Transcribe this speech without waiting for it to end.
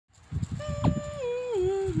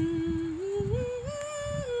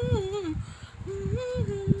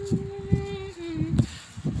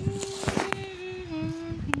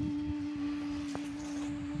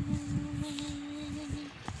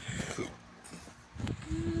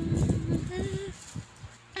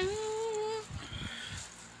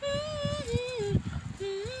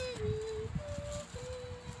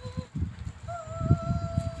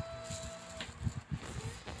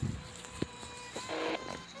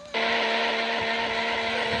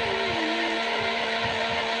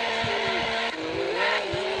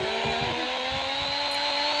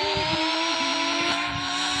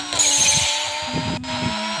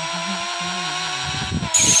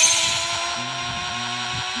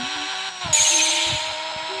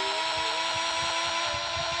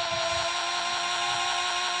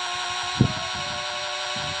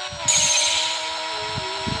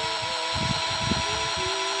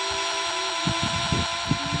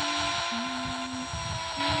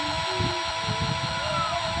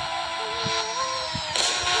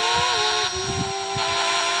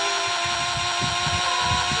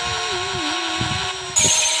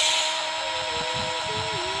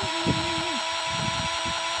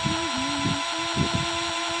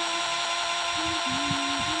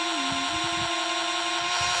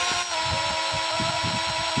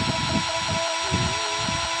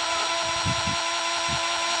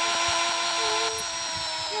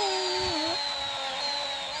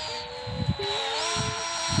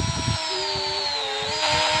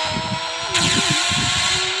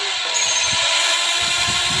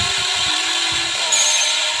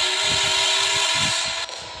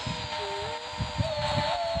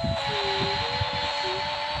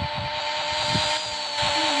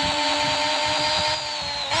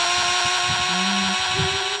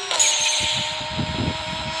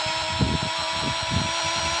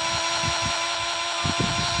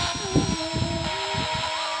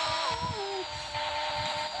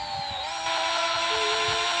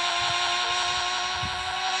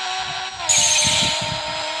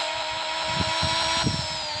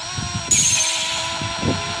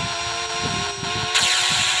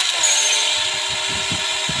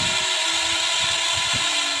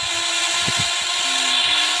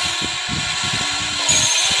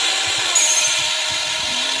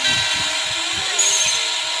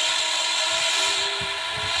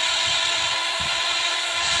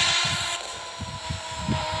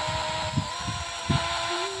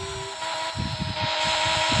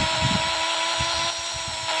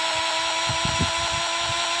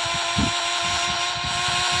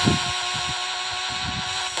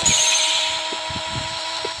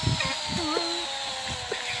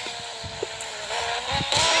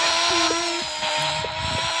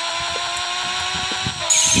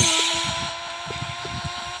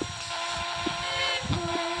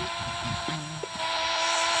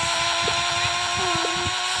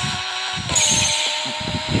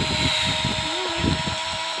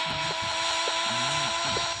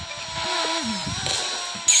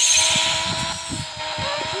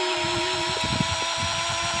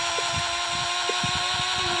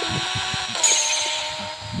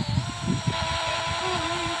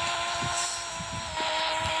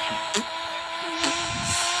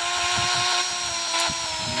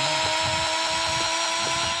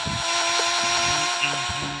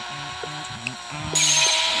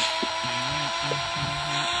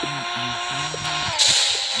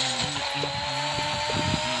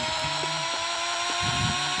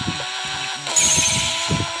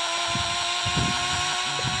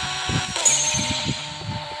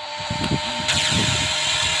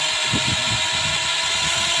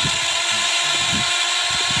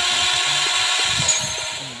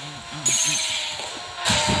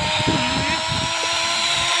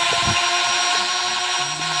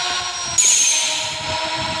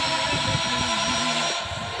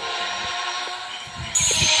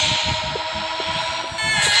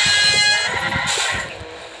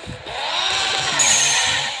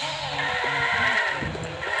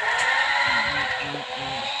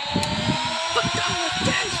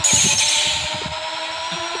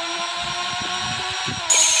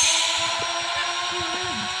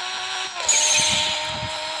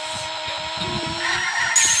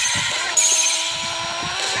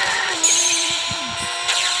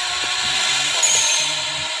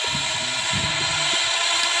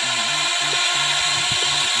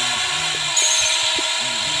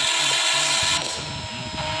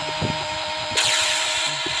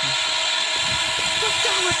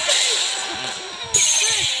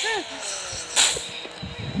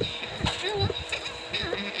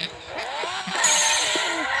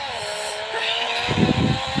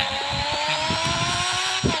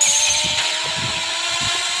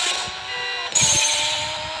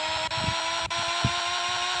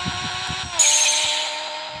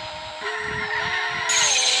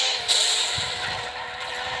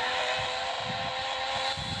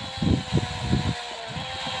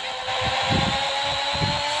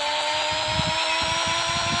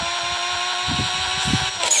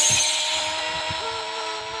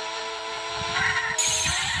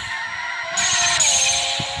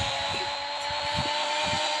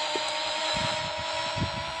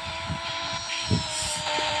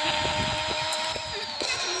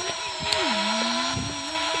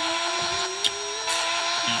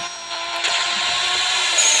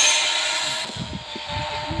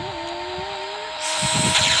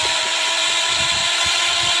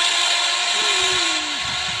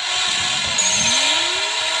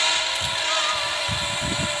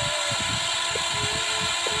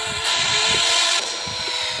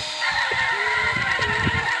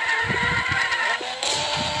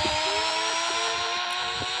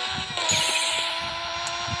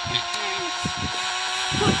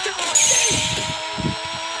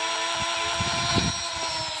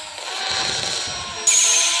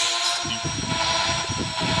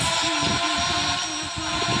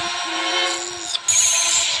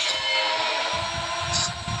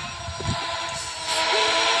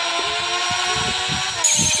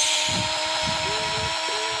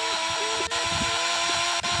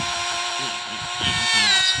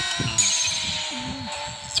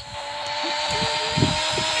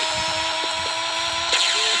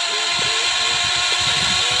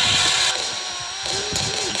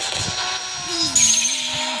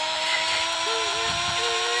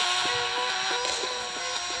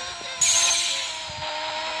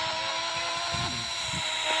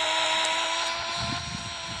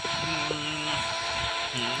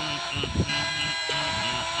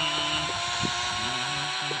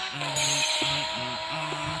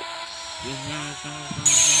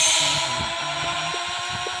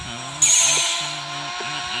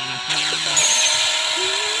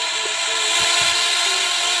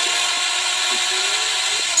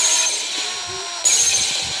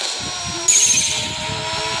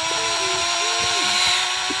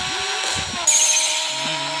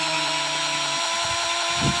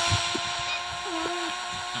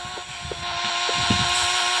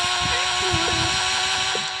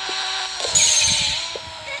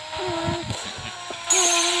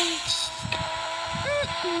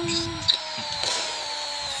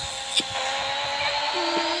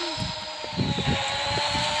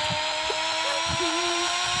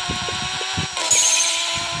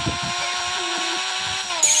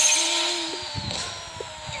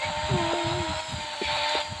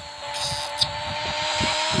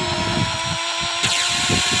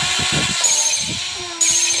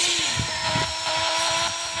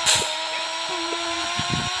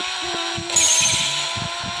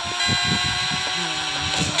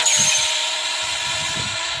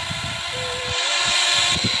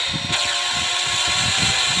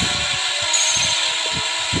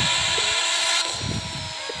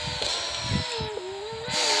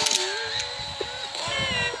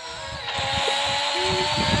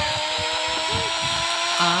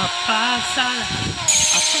Apa salah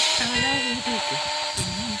hidupku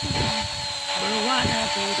berwarna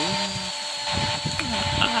biru.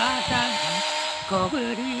 Adanya kau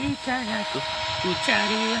berikan aku, ku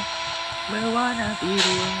cari berwarna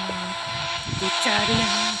biru. Ku cari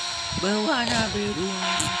berwarna biru.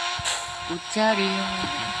 Ku cari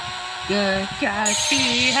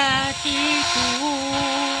kekasih hatiku.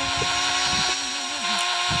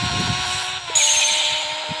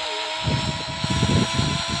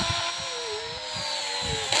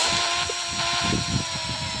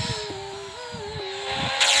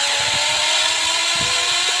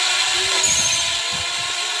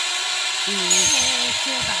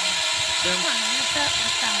 Semuanya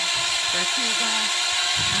terpatah, tertiba,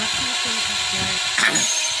 aku terpakai.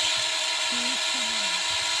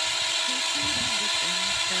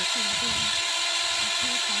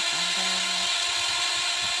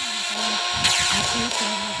 Aku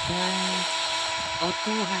terpakai, oh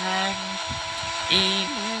Tuhan,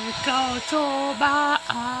 ini kau cobaan.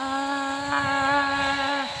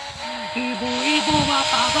 Ibu-ibu,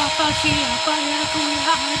 bapak-bapak, siapa yang ku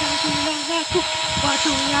ada tulang aku.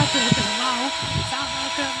 Waktu yang tertemau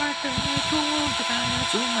sama teman-temanku, karena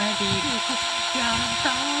cuma diriku yang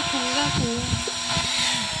tahu aku laku.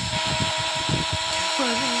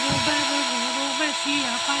 Mengubah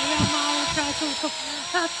siapa yang mau tertutup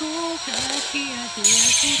aku. Kasih hati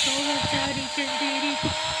aku, tolong carikan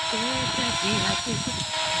diriku, kekasih hatiku.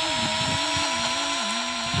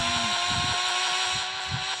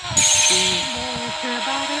 Timur ke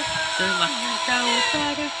barat, semuanya tahu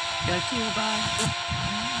utara dan coba.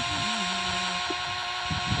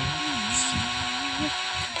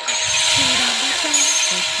 Sudah bukan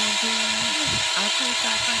terkunjung, aku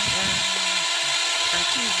tak pandang, tak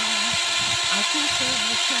coba, aku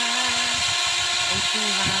temukan. Oh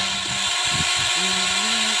Tuhan,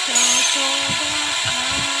 ini kau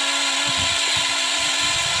cobaan.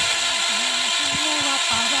 Semua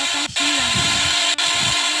pada kasihan.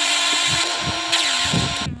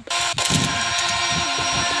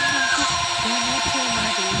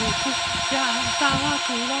 Yang tahu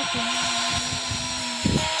aku lakukan.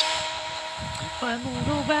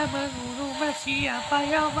 Mengubah siapa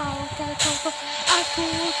yang mau tertutup aku.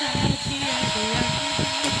 Kasih hati aku,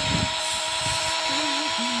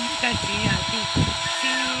 kasih hatiku,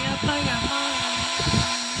 siapa yang mau.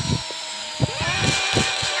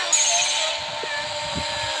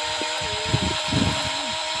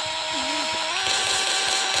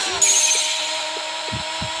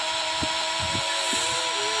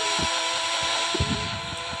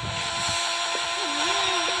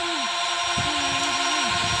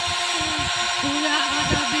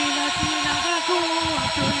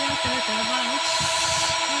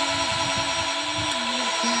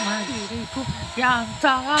 Yang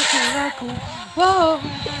tak aku laku, wow.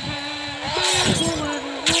 Aku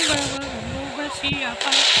mengubah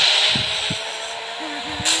siapa.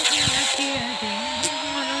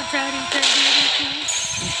 Mencarikan diriku,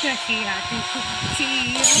 kasih hatiku,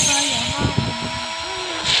 siapa yang mau.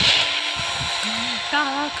 Tak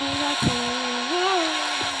aku laku,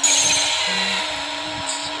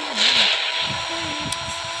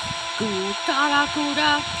 ku tak laku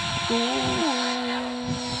daku.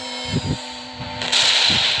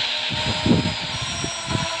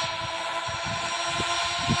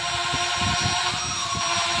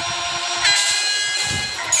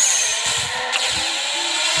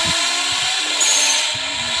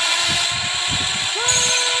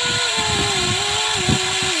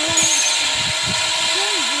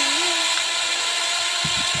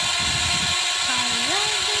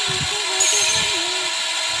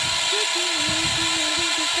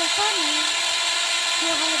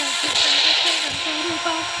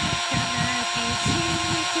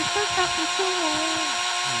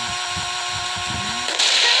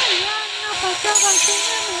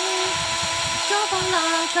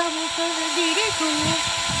 Cobalah kamu pada diriku,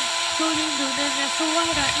 ku rindu dengan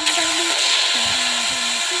suara indahmu,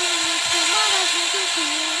 semangat hidupku.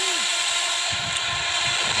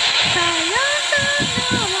 Sayang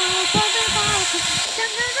dengarlah pada aku,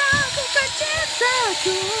 jangan ragukan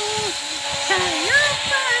cintaku. Sayang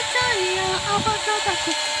percaya apa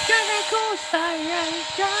kataku, karena ku sayang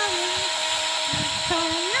kamu.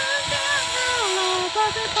 Sayang dengarlah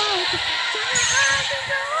pada aku, jangan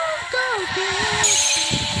ragukan untukku.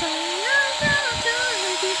 Sayang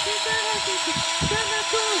jangan bisikan hatiku, karena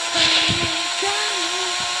ku sayang kamu.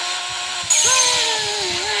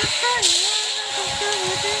 Sayang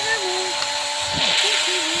kamu denganmu, di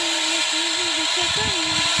sini bisa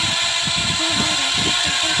kamu. Berharap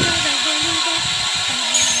kita tak berubah,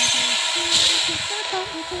 karena di sini kita tak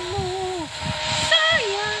bertemu.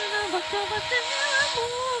 Sayang nampak coba denganmu,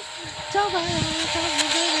 cobalah kamu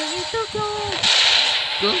dengan hidupku.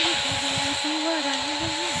 Ku dengar suara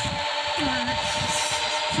hidupku.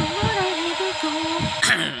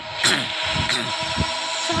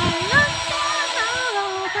 Sayang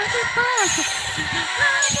dengarlah pada aku,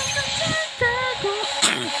 ragukan cintaku.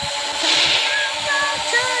 Sayang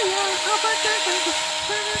percaya apa kataku,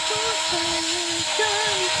 karena ku sayang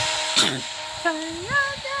kamu.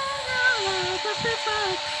 Sayang dengarlah pada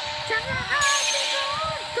aku, jangan hatiku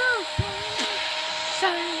untukku.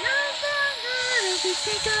 Sayang dengar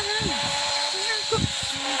bisikan aku,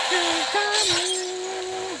 kamu.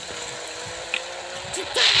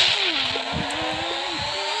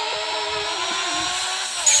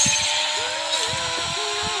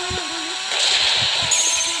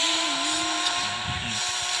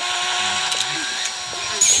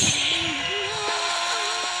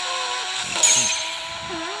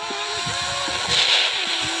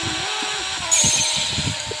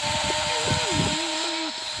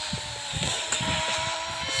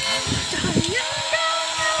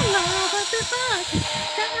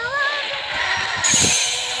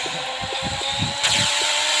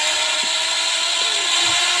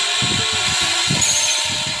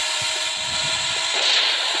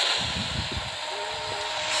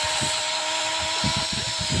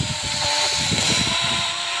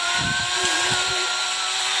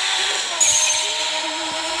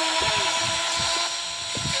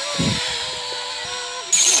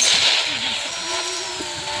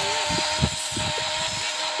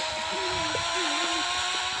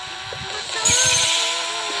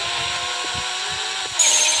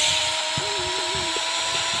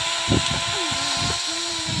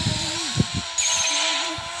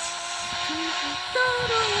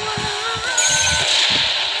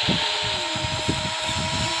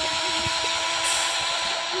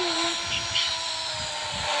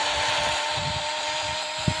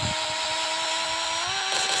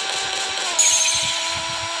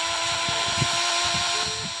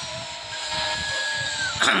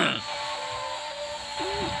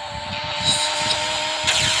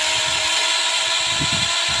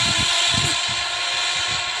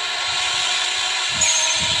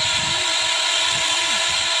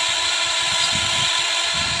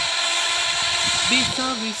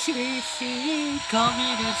 Call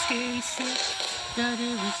me the station that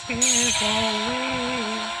it was there for away.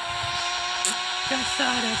 Just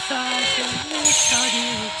out of sight, and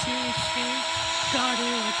started with chasing,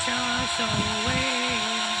 started with chance away.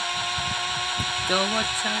 Don't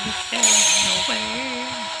want time to stand away.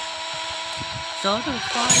 So the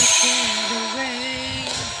father get away.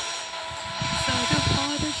 So the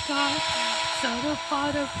father stop, so the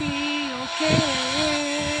father be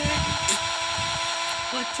okay.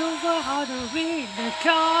 What's over how to read the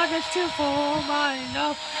card that you for my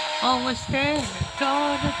love? Always there, the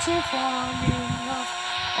card that you fall in love.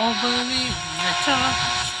 Overly the top,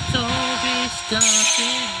 so be stuck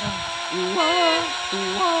in the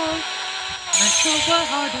whoa. What's over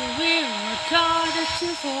how to read the card that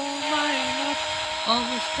you for my love?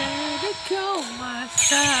 Always there to go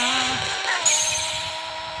myself.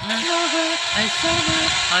 I love it, I love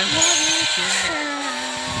it, I love it, yeah.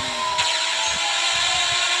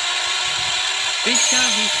 Bitch, I'll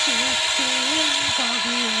be shifting,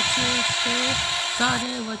 probably a twisted,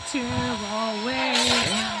 started with tear away.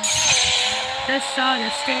 That's all the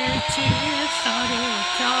stitches, started with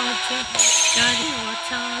torture, started with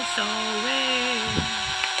toss away.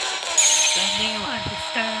 Then you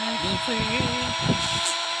understand the way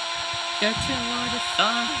that you want to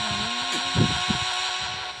start.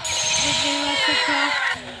 If you want to go,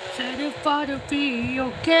 Said if I'd be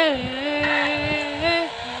okay.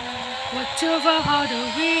 Whatever how to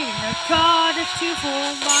be, I got it to for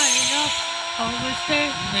my love. Always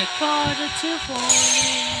stay, I got it to for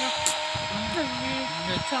me.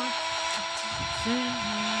 The time.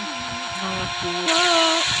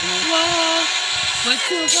 Whoa.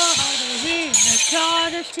 Whatever how to be, I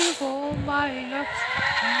got it to for my love.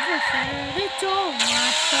 I said it to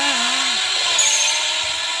myself.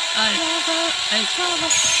 I love her, I saw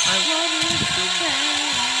her, I wanted to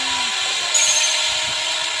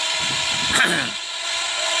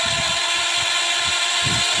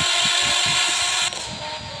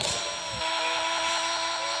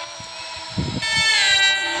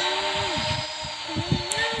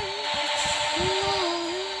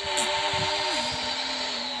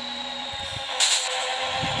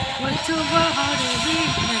Whatever how to be,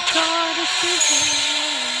 I got it to for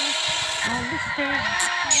always stay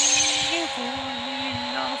for me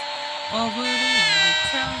love over in the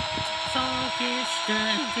town, so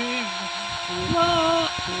distant. Whoa.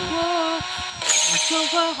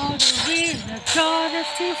 Whatever how to be, I got it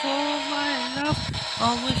to for my love,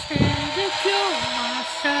 always stay to kill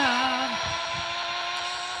myself.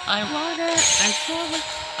 I want it, I saw it,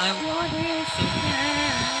 I want it so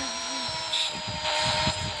bad.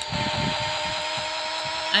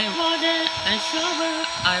 I want it, I saw it,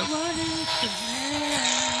 I want it so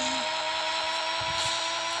bad.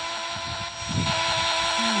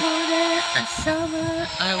 I want it, I saw it,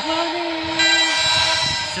 I want it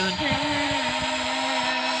so bad.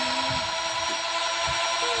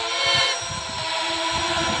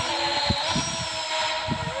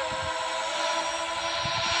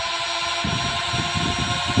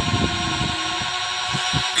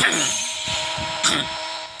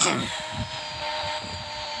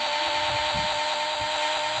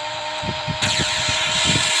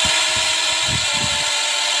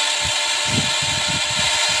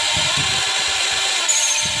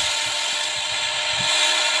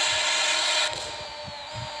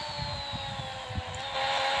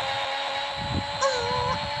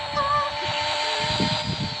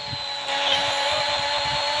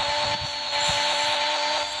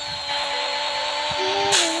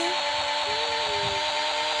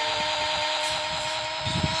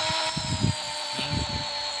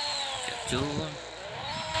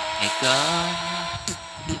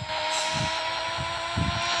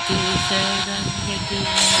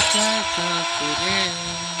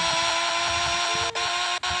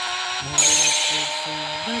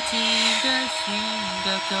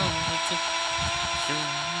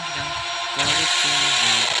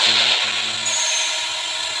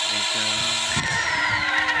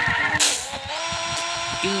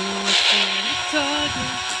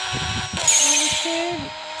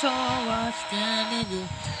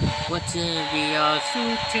 What to be all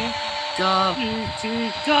suited, God,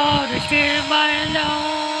 God is still my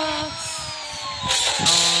love.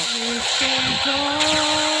 Always stay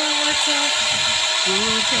gone, what's up?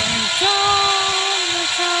 Good and gone,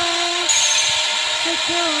 what's up? The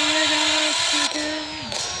girl that I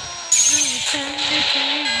shouldn't, stand to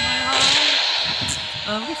take my heart.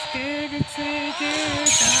 Always scared to take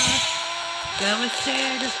it out. Never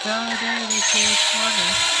said the thought that it takes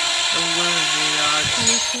money. The world we are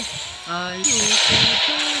taking, I used to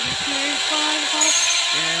go to play my heart.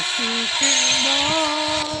 There's something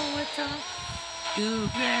more with us. You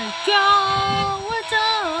can go with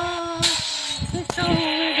us. It's over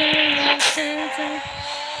there, I said it.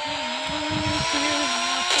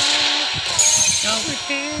 Now we're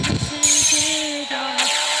there to take it off.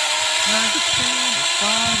 Understand the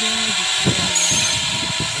father is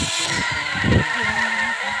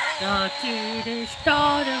the kid is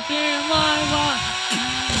starting in my life.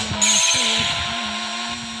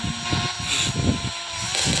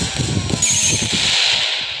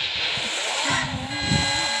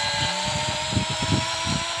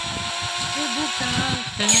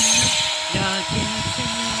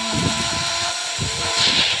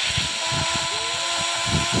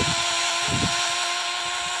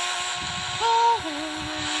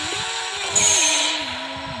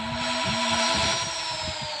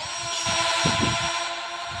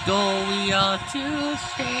 Though we are to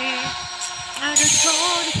stay, I just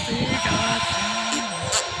want to figure out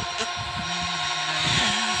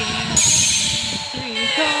we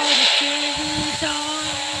gotta figure out.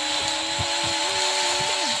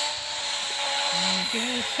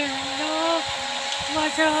 Guess I know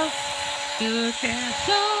what's up. You can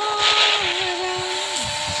show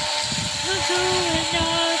we're doing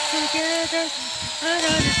us together. I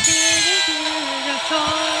understand it in the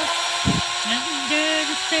car. And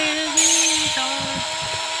understand it all.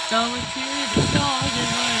 So it's here to start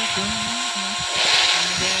and What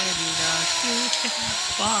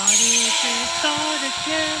is it started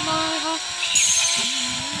in my heart?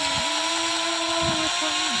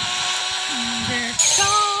 There's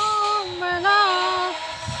somewhere love,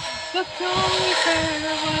 but only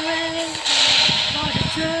somewhere. What a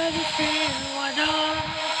dreadful thing, what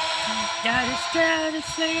that is dead to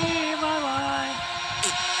see my life.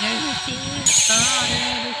 It's not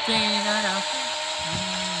everything that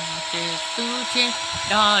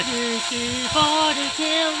God is devoted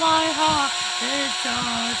in my heart. It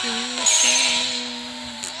doesn't stay.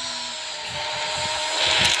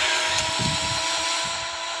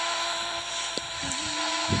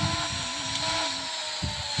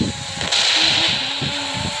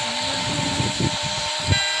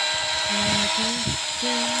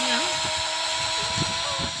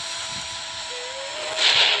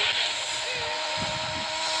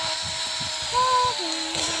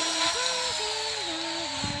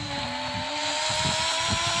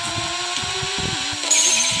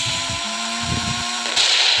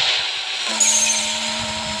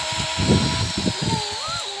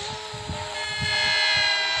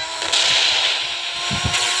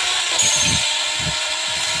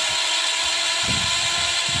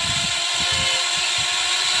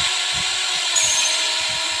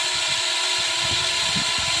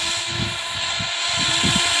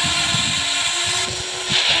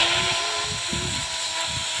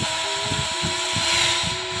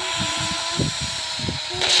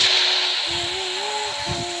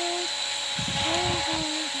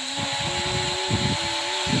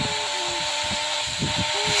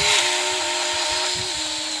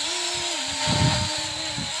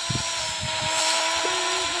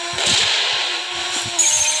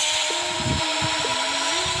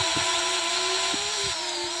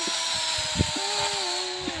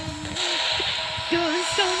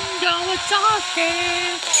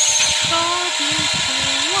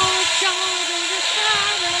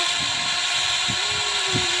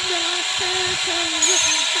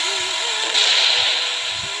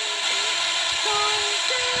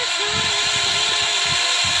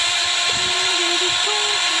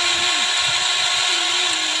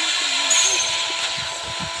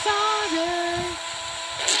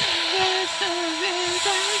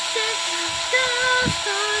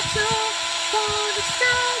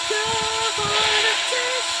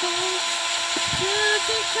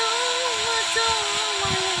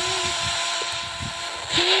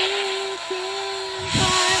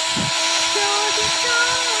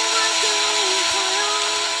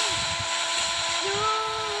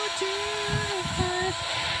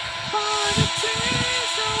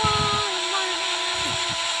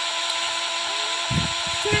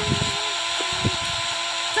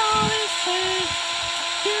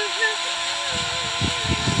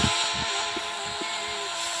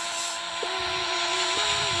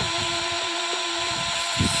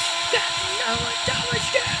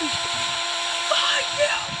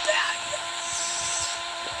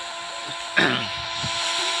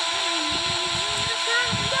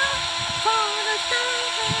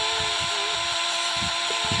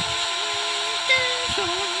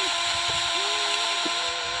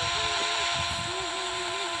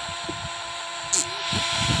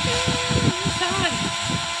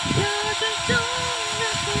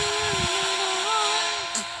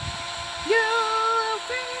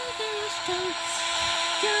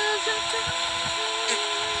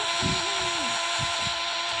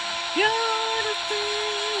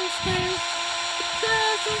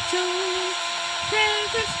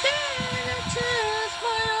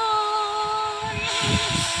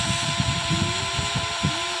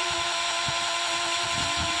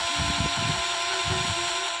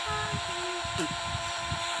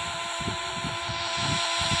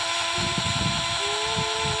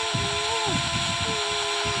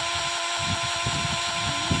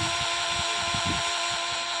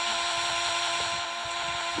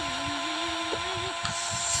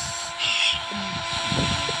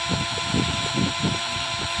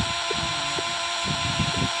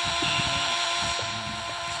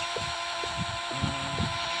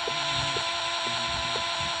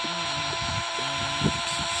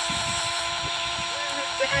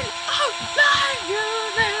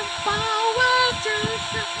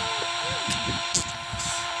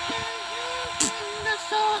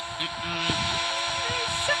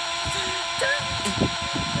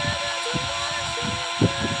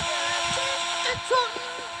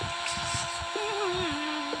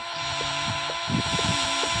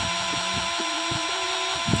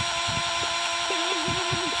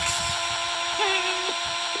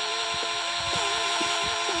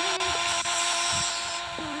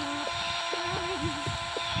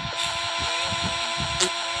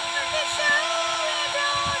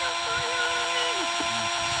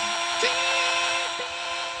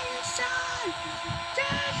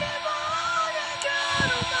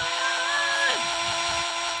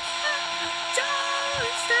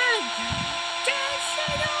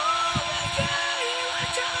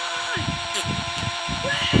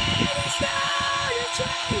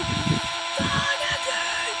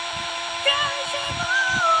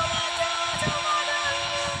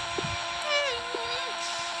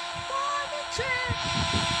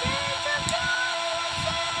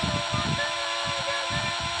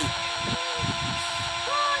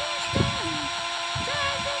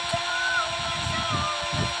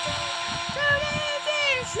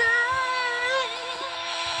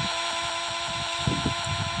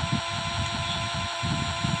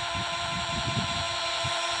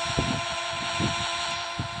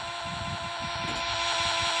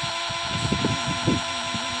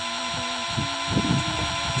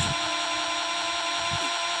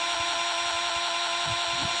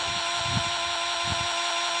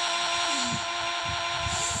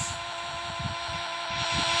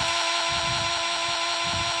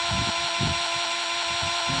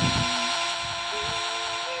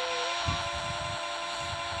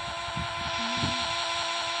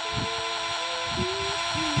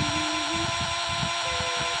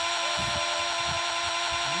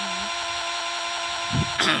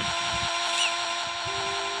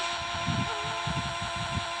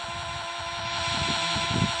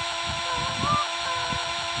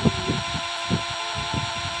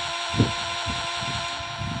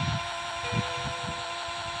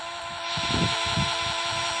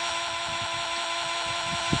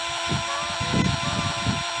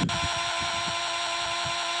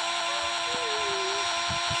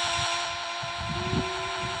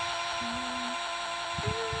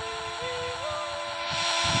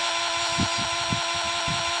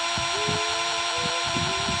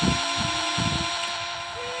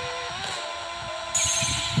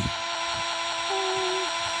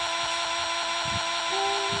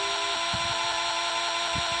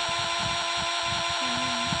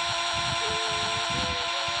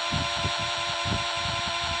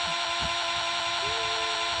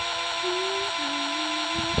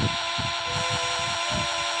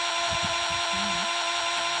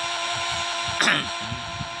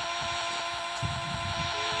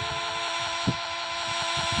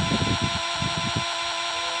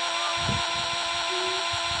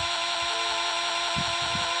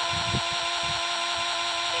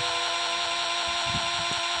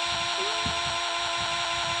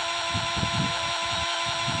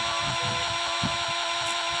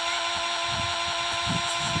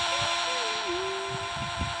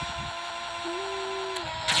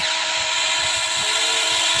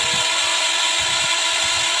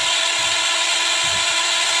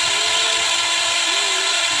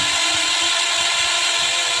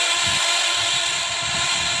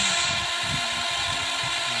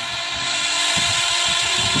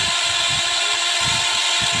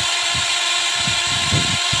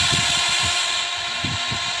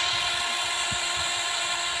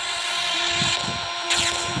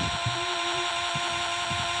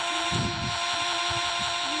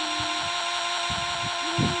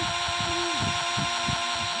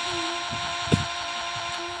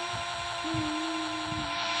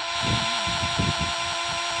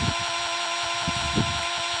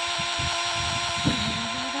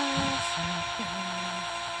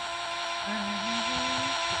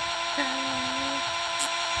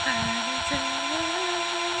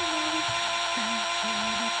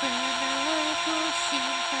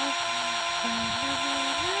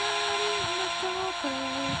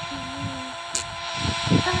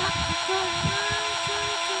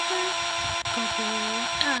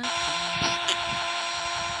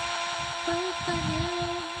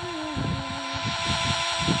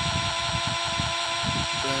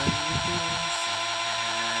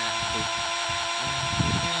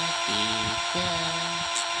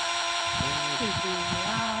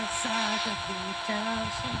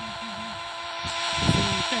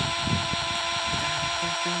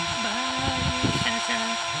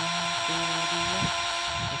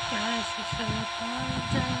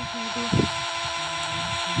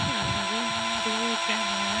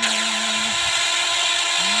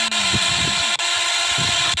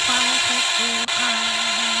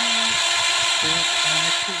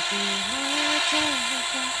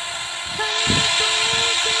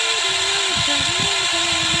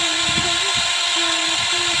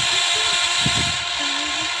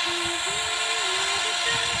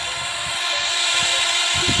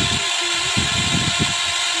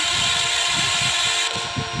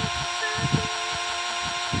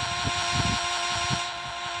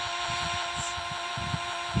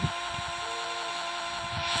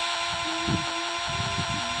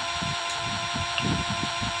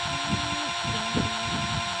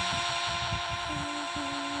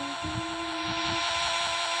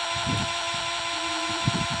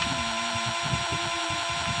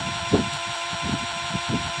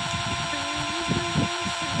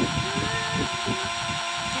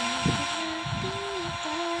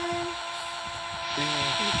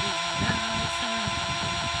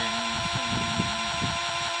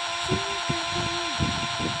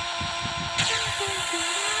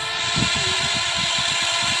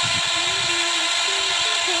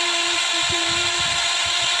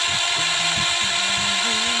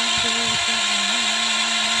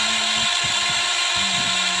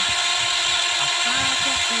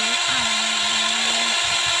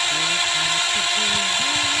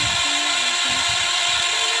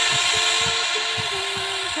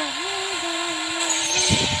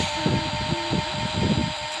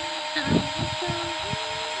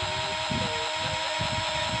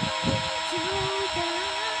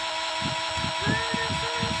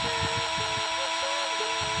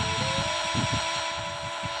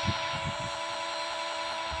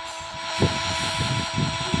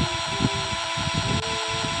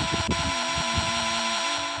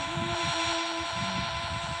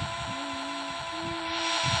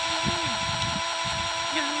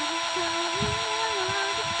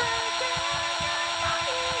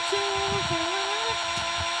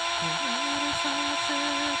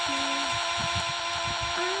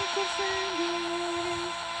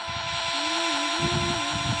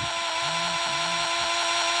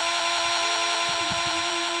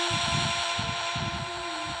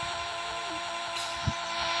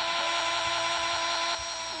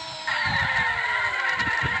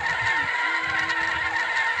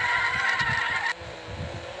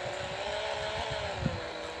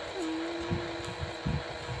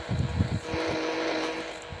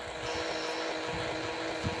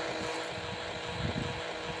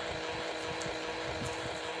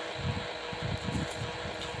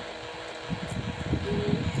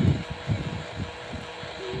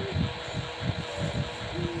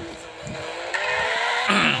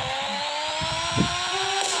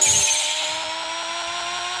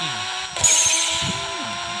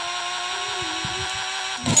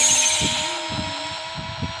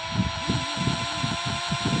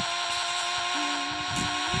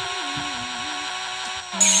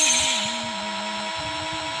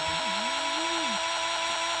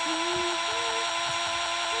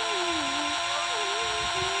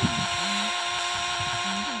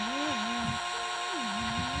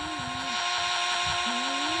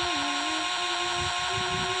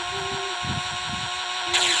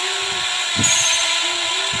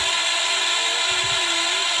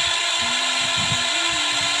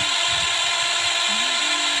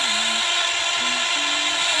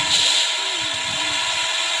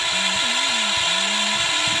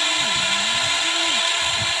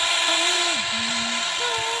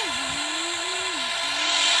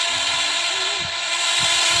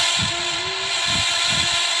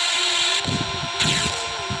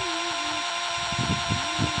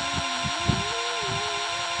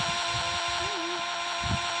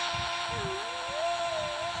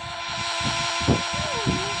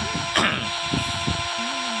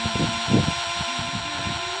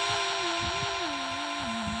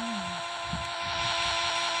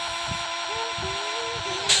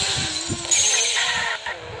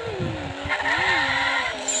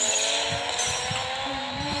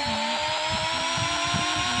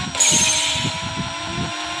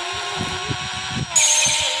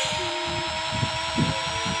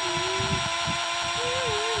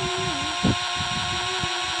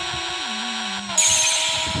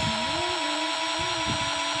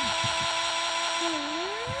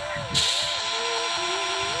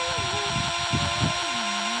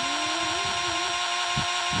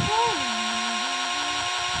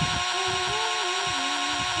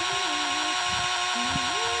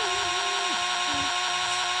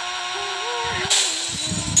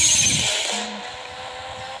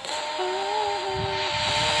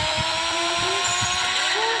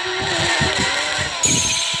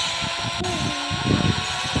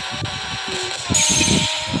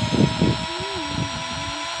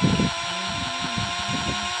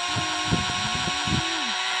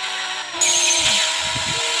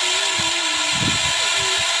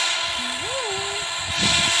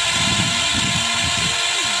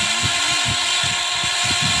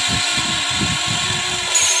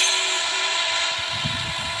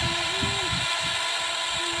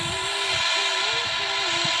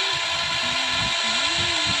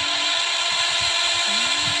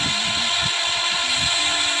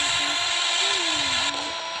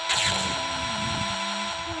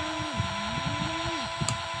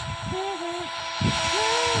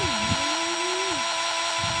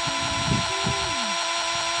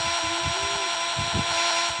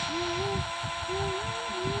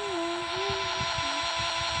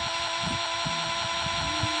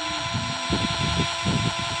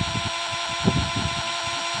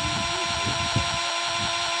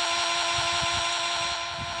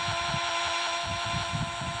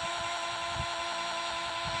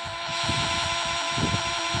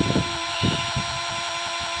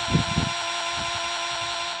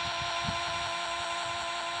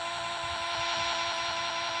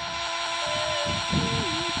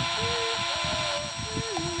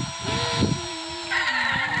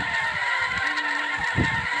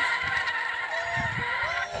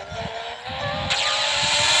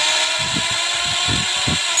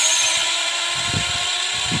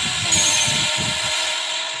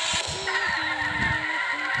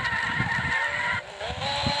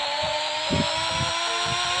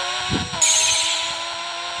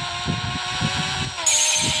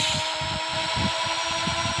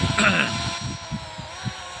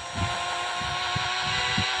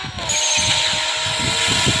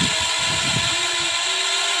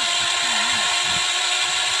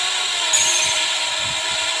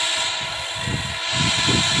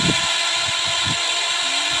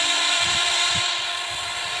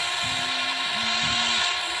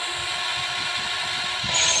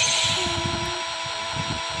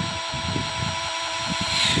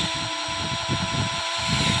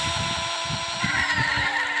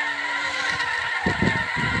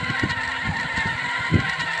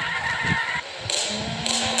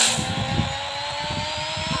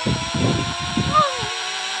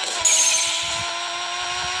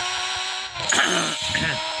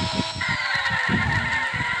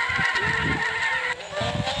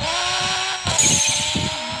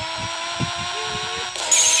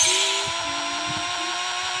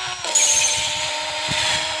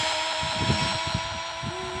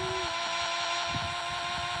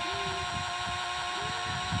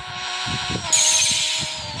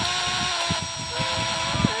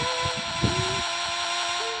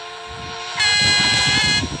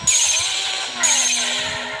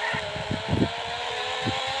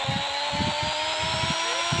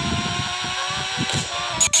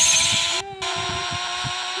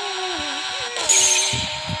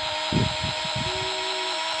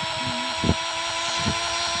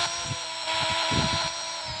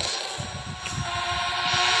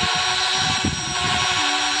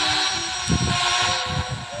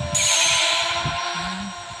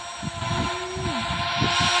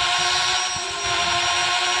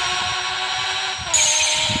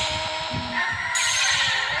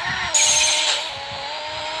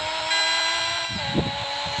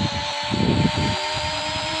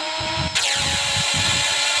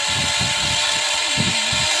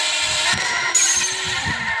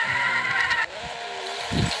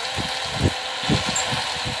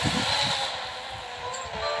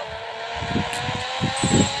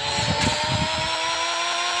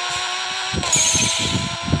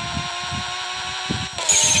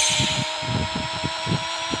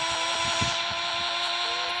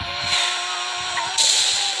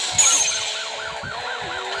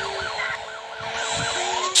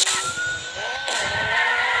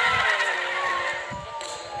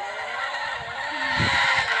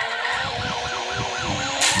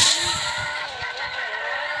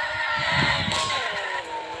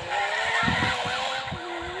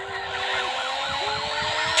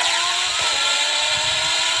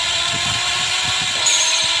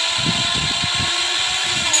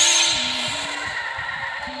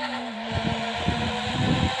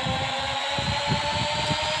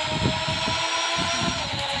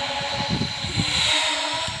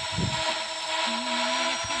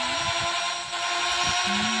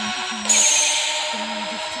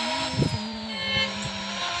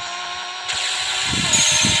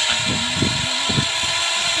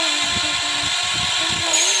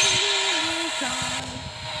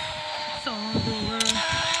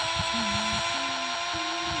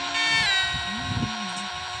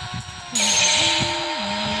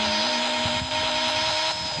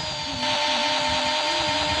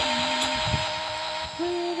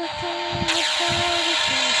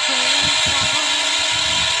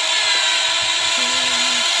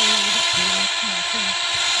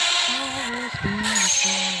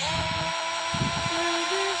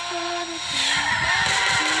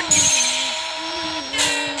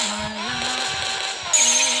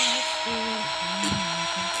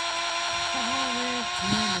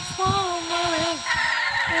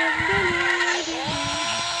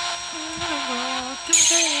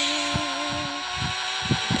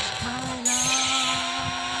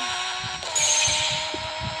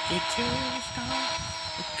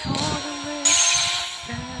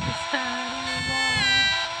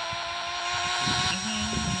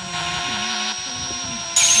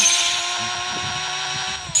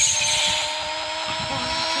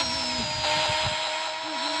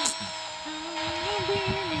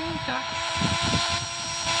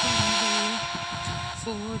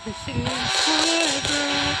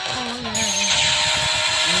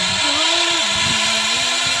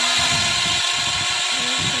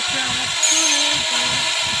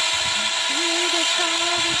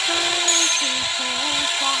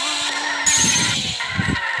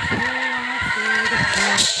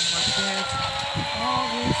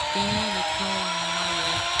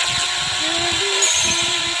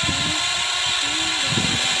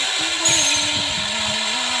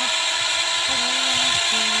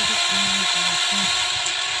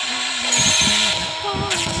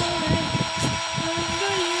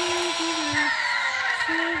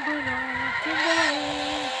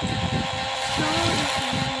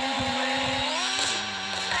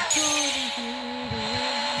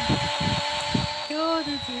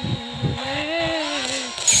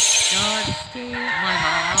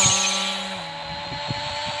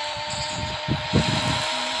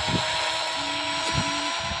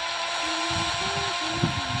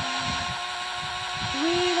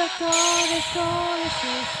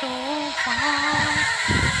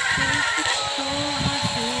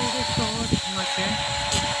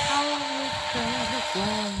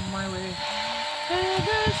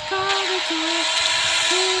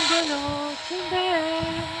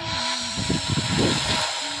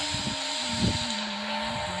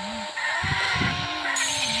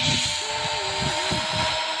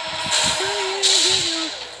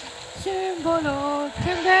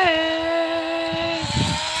 can make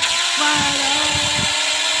my love.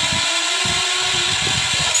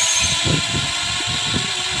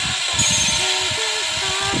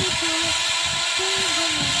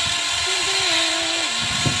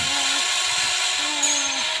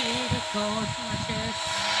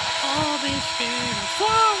 Always scared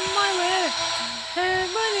from my way, and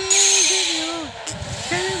believe in you,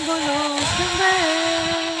 and below can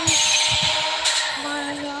make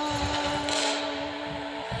my love.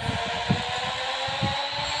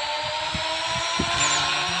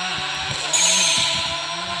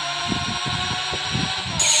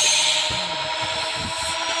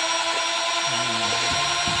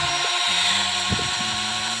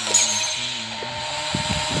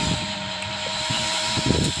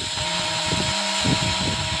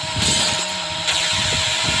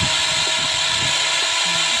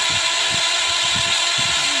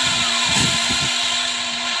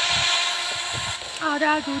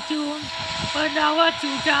 Ada tujuh, penawar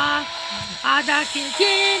juga. Ada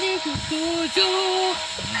kini tujuh.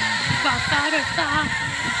 Bangsa resah,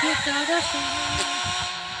 kita resah.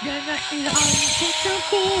 Dengan ilhamku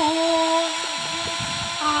tempuh.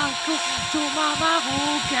 Aku cuma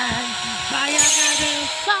mahukan bayangan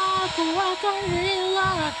resahku akan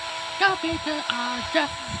hilang. Tapi tak ada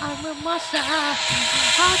yang memaksa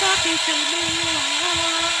hadapi semua.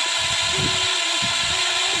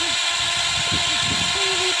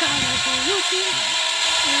 Revolusi,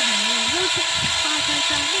 revolusi,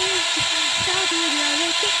 bagaikan mimpi jadi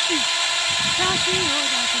realiti.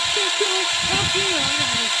 Rasional itu,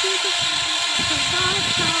 rasional itu,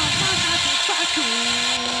 masa terpacu.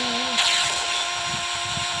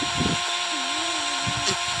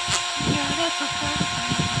 Tiada sekarang,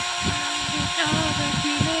 tiada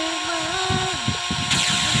dilema.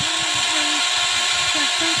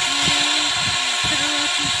 Sekarang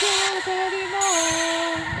terwujud dari nol.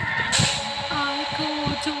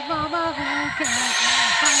 Cuma mahukan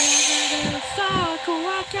bayangan resahku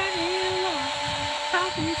akan hilang.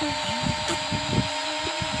 Tapi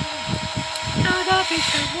hadapi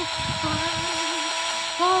semua.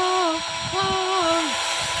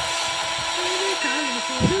 Ini kalau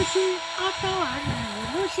solusi atau hanya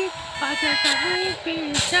ilusi, bagaikan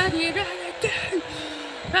mimpi jadi realiti.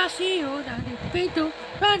 Rasional itu,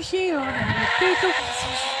 rasional itu,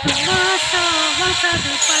 masa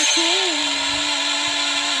depanku.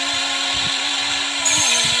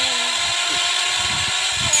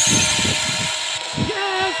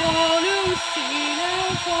 Revolusi,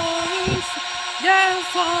 revolusi,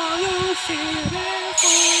 revolusi,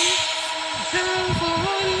 revolusi,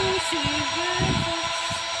 revolusi.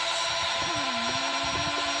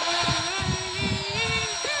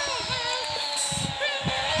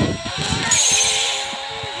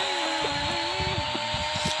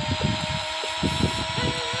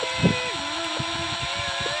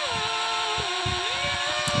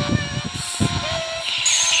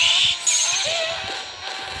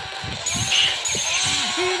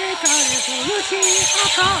 Revolusi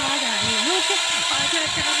atau ada ilusi,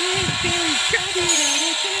 bagaikan mimpi jadi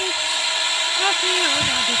realiti.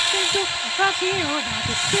 Rasional itu, rasional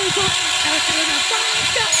itu, rasional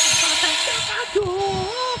masa terpadu.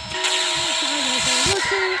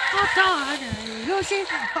 Revolusi atau ada ilusi,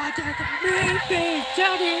 bagaikan mimpi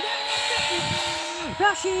jadi realiti.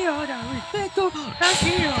 Rasional itu,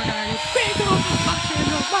 rasional itu,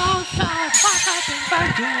 masa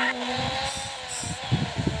terpadu.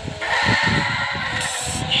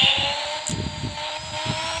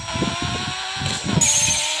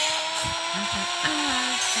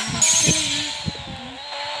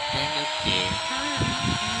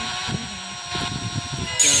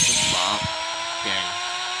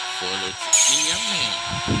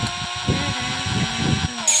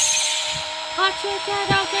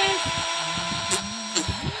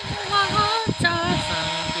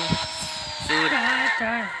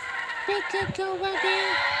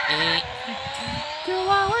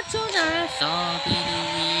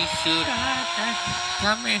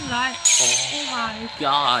 Coming like, oh my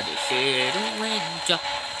God, it's a winter.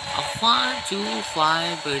 I want to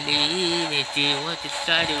find, believe it, what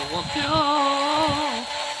decided what go.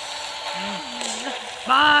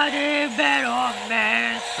 Body better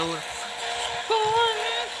man, so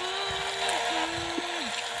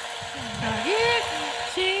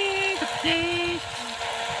see the place.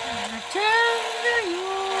 I tell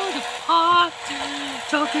you the part,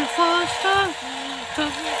 talking faster,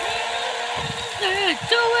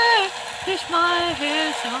 do it. It's my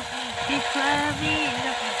head, so declare me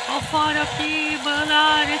all for the people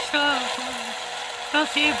that is struggle.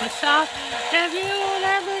 Cause it was out, if you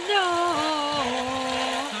never know.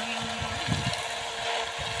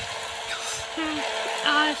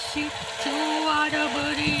 she to wanna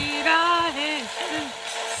believe I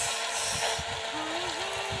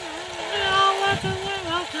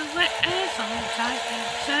want to wait sometimes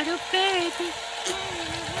said a baby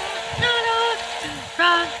no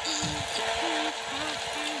run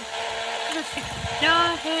your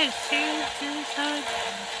head seems to sun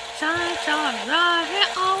signs are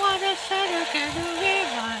right I wanna settle can you read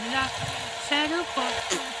my life settle for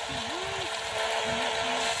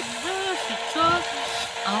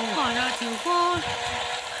I wanna do one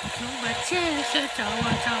too much chance I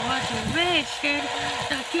want to risk it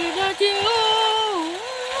nothing I do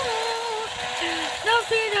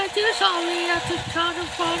nothing I do sorry I just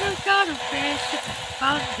gotta risk it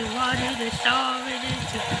I'm the one in the story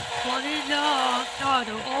into one in love not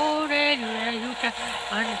the old anywhere you can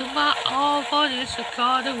undo my all for this I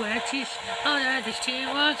call the wedges on the team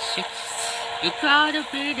was you gotta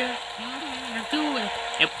be the do it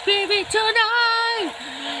and baby tonight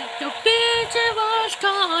the bitch was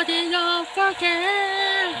caught in love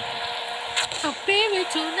again oh baby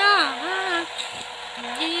tonight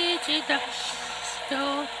it's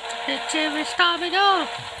the team is coming up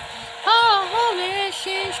oh this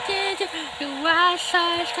is good the white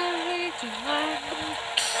side's coming to life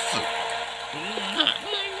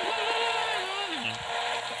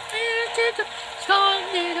it's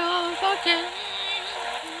coming up again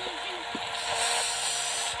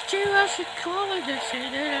she was calling the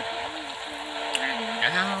city.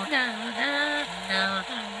 No.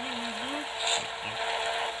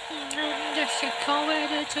 She called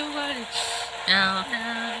it to what? No.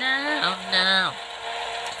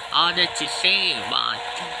 All that you say, but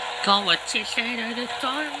call what you say to the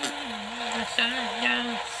storm.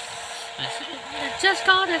 Just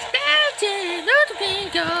call the stage, not to be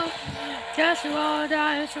go. Just all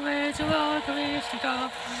that is way to all the ways to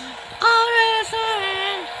go. All this way.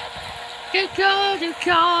 You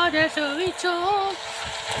go, that's what we told.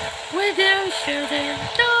 We do shooting,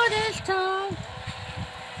 all this time.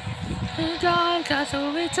 You go, that's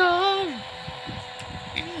what we told.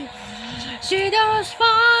 She don't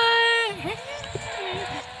smile.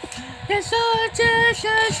 It's all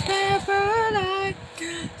just paper light.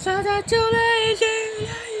 So that you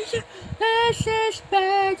lazy. Let's just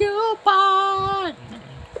beg you pardon.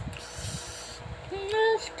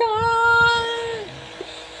 The sky.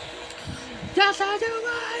 Just I do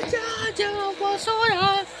was so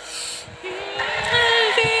nice.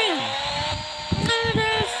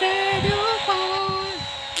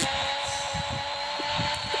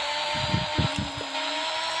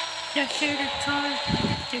 You should have told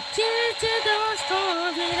the teacher don't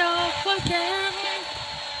start it off again.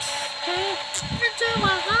 Into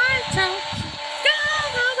my heart,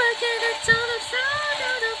 down over again until the sound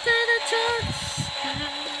of the finiture.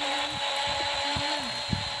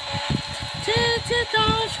 Teacher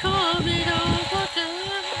don't start it off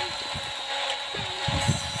again.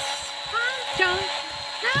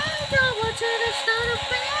 I don't want you to start a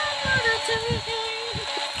bad one to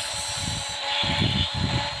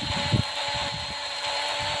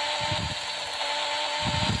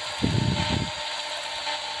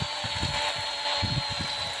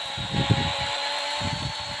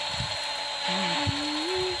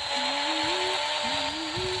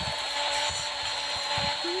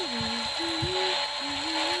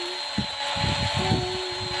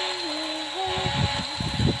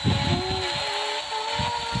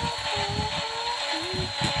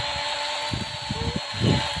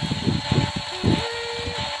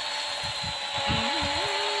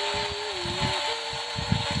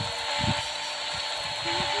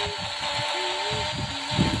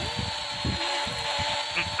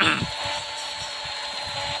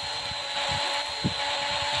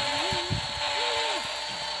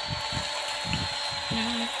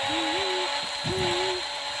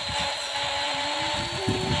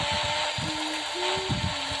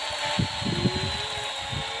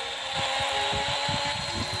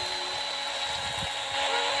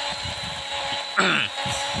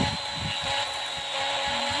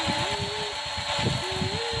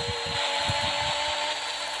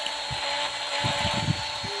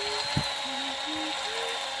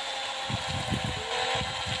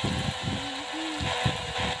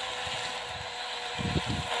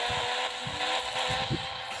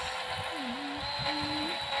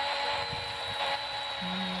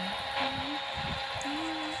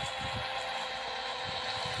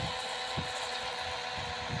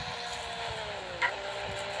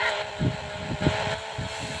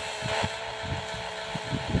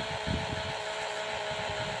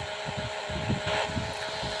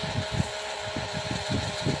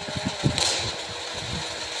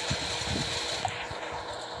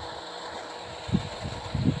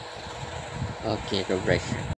Okay, God bless you.